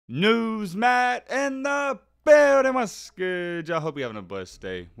News, Matt, and the building. What's good? Y'all hope you're having a blessed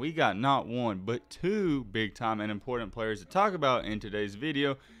day. We got not one, but two big time and important players to talk about in today's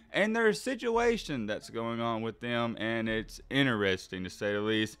video, and there's a situation that's going on with them, and it's interesting to say the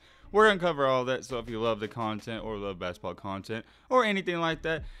least. We're going to cover all that, so if you love the content or love basketball content or anything like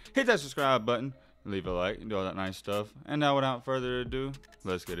that, hit that subscribe button. Leave a like and do all that nice stuff. And now without further ado,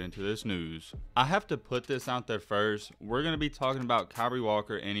 let's get into this news. I have to put this out there first. We're going to be talking about Kyree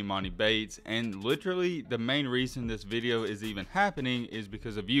Walker and Emoni Bates, and literally the main reason this video is even happening is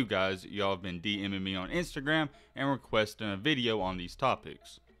because of you guys. Y'all have been DMing me on Instagram and requesting a video on these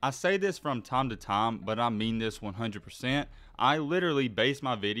topics. I say this from time to time, but I mean this 100%. I literally base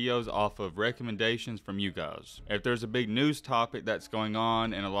my videos off of recommendations from you guys. If there's a big news topic that's going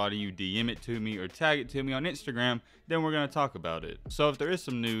on and a lot of you DM it to me or tag it to me on Instagram, then we're going to talk about it. So if there is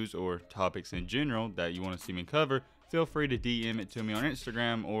some news or topics in general that you want to see me cover, feel free to DM it to me on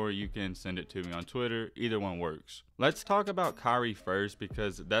Instagram, or you can send it to me on Twitter. Either one works. Let's talk about Kyree first,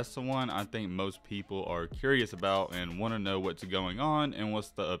 because that's the one I think most people are curious about and want to know what's going on and what's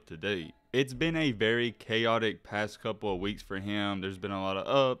the up to date. It's been a very chaotic past couple of weeks for him. There's been a lot of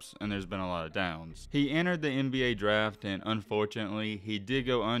ups and there's been a lot of downs. He entered the NBA draft and unfortunately he did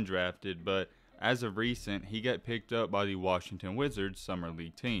go undrafted, but as of recent, he got picked up by the Washington Wizards Summer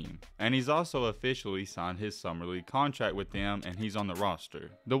League team. And he's also officially signed his Summer League contract with them, and he's on the roster.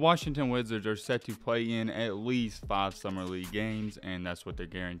 The Washington Wizards are set to play in at least 5 Summer League games, and that's what they're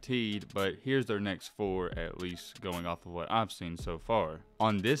guaranteed, but here's their next 4, at least going off of what I've seen so far.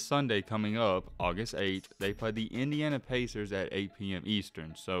 On this Sunday coming up, August 8th, they play the Indiana Pacers at 8 p.m.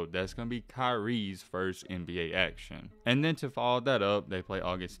 Eastern, so that's going to be Kyree's first NBA action. And then to follow that up, they play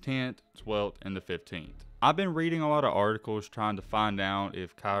August 10th, 12th, and the 15th. I've been reading a lot of articles trying to find out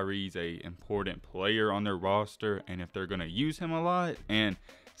if Kyree's an important player on their roster and if they're going to use him a lot, and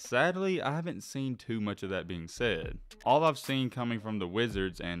sadly, I haven't seen too much of that being said. All I've seen coming from the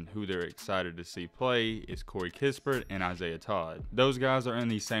Wizards and who they're excited to see play is Corey Kispert and Isaiah Todd. Those guys are in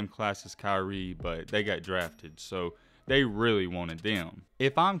the same class as Kyree, but they got drafted, so they really wanted them.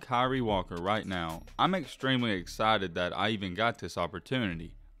 If I'm Kyree Walker right now, I'm extremely excited that I even got this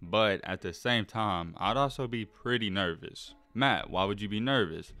opportunity, but at the same time, I'd also be pretty nervous. Matt, why would you be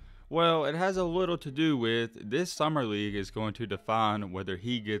nervous? Well, it has a little to do with this summer league is going to define whether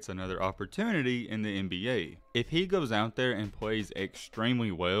he gets another opportunity in the NBA. If he goes out there and plays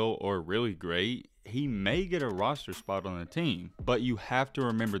extremely well or really great, he may get a roster spot on the team. But you have to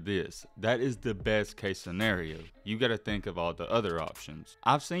remember this, that is the best case scenario. You got to think of all the other options.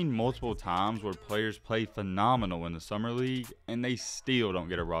 I've seen multiple times where players play phenomenal in the summer league and they still don't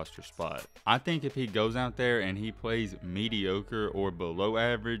get a roster spot. I think if he goes out there and he plays mediocre or below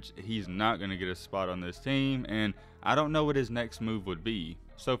average, he's not going to get a spot on this team, and I don't know what his next move would be.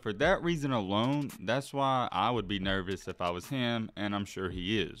 So for that reason alone, that's why I would be nervous if I was him, and I'm sure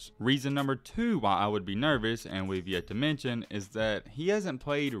he is. Reason number 2 why I would be nervous, and we've yet to mention, is that he hasn't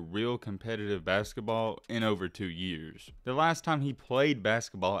played real competitive basketball in over 2 years. The last time he played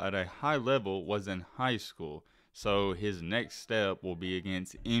basketball at a high level was in high school, so his next step will be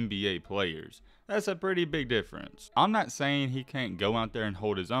against NBA players. That's a pretty big difference. I'm not saying he can't go out there and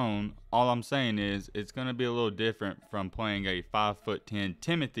hold his own. All I'm saying is it's going to be a little different from playing a 5'10"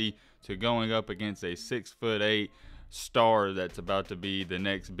 Timothy to going up against a 6'8" star that's about to be the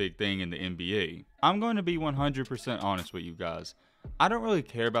next big thing in the NBA. I'm going to be 100% honest with you guys. I don't really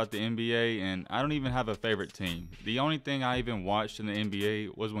care about the NBA, and I don't even have a favorite team. The only thing I even watched in the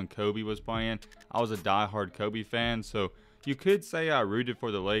NBA was when Kobe was playing. I was a diehard Kobe fan, so you could say I rooted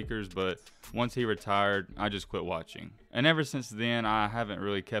for the Lakers, but once he retired, I just quit watching. And ever since then, I haven't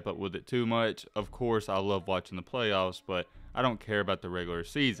really kept up with it too much. Of course, I love watching the playoffs, but I don't care about the regular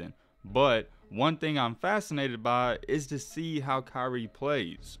season. But one thing I'm fascinated by is to see how Kyree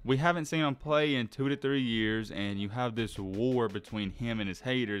plays. We haven't seen him play in 2 to 3 years, and you have this war between him and his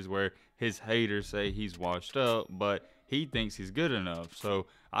haters where his haters say he's washed up, but he thinks he's good enough. So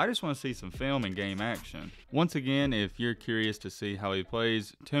I just want to see some film and game action. Once again, if you're curious to see how he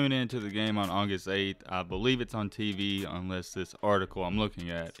plays, tune in to the game on August 8th. I believe it's on TV unless this article I'm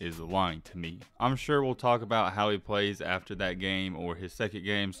looking at is lying to me. I'm sure we'll talk about how he plays after that game or his second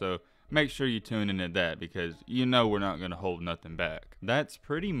game, so make sure you tune into that because you know we're not going to hold nothing back. That's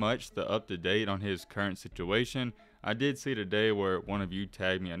pretty much the up-to-date on his current situation. I did see today where one of you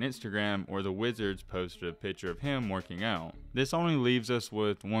tagged me on Instagram where the Wizards posted a picture of him working out. This only leaves us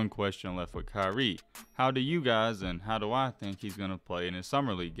with one question left with Kyree. How do you guys and how do I think he's going to play in his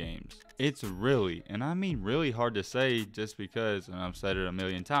summer league games? It's really, and I mean really hard to say just because, and I've said it a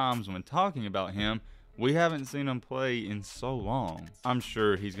million times when talking about him, We haven't seen him play in so long. I'm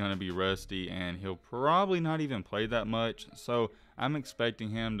sure he's going to be rusty and he'll probably not even play that much, so I'm expecting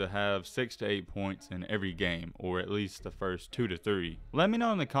him to have 6 to 8 points in every game, or at least the first 2 to 3. Let me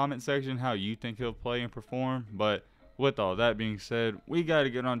know in the comment section how you think he'll play and perform, but with all that being said, we got to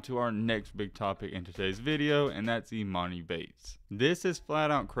get on to our next big topic in today's video, and that's Emoni Bates. This is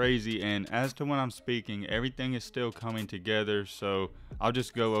flat out crazy, and as to when I'm speaking, everything is still coming together, so I'll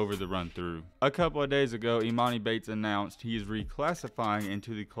just go over the run through. A couple of days ago, Emoni Bates announced he is reclassifying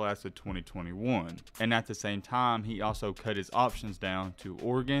into the class of 2021, and at the same time, he also cut his options down to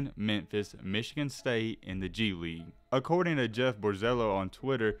Oregon, Memphis, Michigan State, and the G League. According to Jeff Borzello on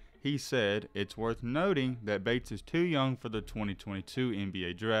Twitter, he said, "It's worth noting that Bates is too young for the 2022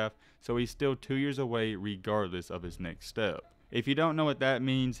 NBA draft, so he's still 2 years away regardless of his next step." If you don't know what that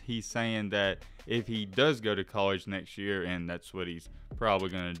means, he's saying that if he does go to college next year, and that's what he's probably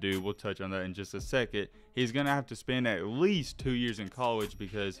going to do, we'll touch on that in just a second, he's going to have to spend at least 2 years in college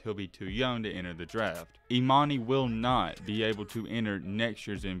because he'll be too young to enter the draft. Emoni will not be able to enter next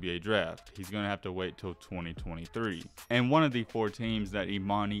year's NBA draft. He's going to have to wait till 2023. And one of the 4 teams that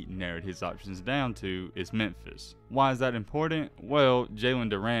Emoni narrowed his options down to is Memphis. Why is that important? Well, Jalen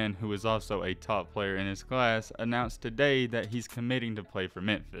Duran, who is also a top player in his class, announced today that he's committing to play for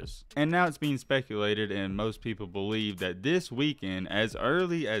Memphis. And now it's being speculated, and most people believe that this weekend, as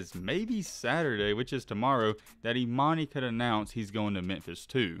early as maybe Saturday, which is tomorrow, that Emoni could announce he's going to Memphis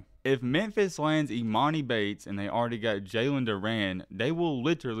too. If Memphis lands Emoni Bates and they already got Jalen Duran, they will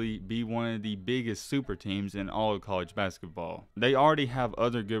literally be one of the biggest super teams in all of college basketball. They already have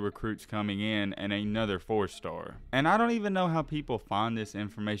other good recruits coming in and another 4-star. And I don't even know how people find this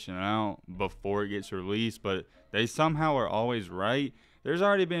information out before it gets released, but they somehow are always right. There's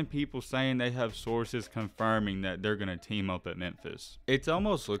already been people saying they have sources confirming that they're going to team up at Memphis. It's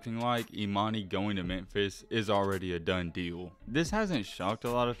almost looking like Emoni going to Memphis is already a done deal. This hasn't shocked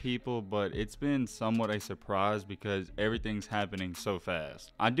a lot of people, but it's been somewhat a surprise because everything's happening so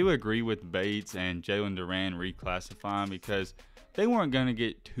fast. I do agree with Bates and Jalen Duran reclassifying because they weren't going to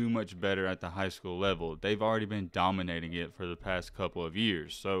get too much better at the high school level. They've already been dominating it for the past couple of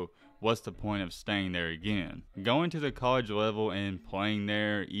years, so what's the point of staying there again? Going to the college level and playing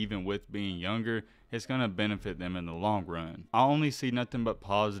there, even with being younger, it's going to benefit them in the long run. I only see nothing but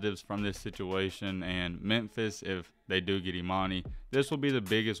positives from this situation, and Memphis, if they do get Emoni, this will be the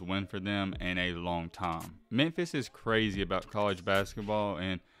biggest win for them in a long time. Memphis is crazy about college basketball,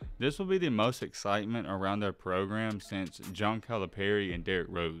 and this will be the most excitement around their program since John Calipari and Derrick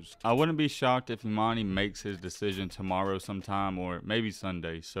Rose. I wouldn't be shocked if Emoni makes his decision tomorrow sometime or maybe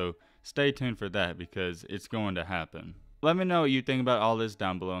Sunday, so stay tuned for that because it's going to happen. Let me know what you think about all this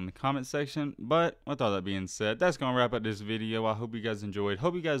down below in the comment section. But with all that being said, that's going to wrap up this video. I hope you guys enjoyed.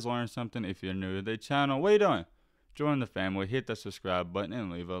 Hope you guys learned something. If you're new to the channel, what are you doing? Join the family, hit that subscribe button,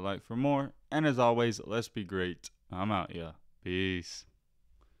 and leave a like for more. And as always, let's be great. I'm out, yeah. Peace.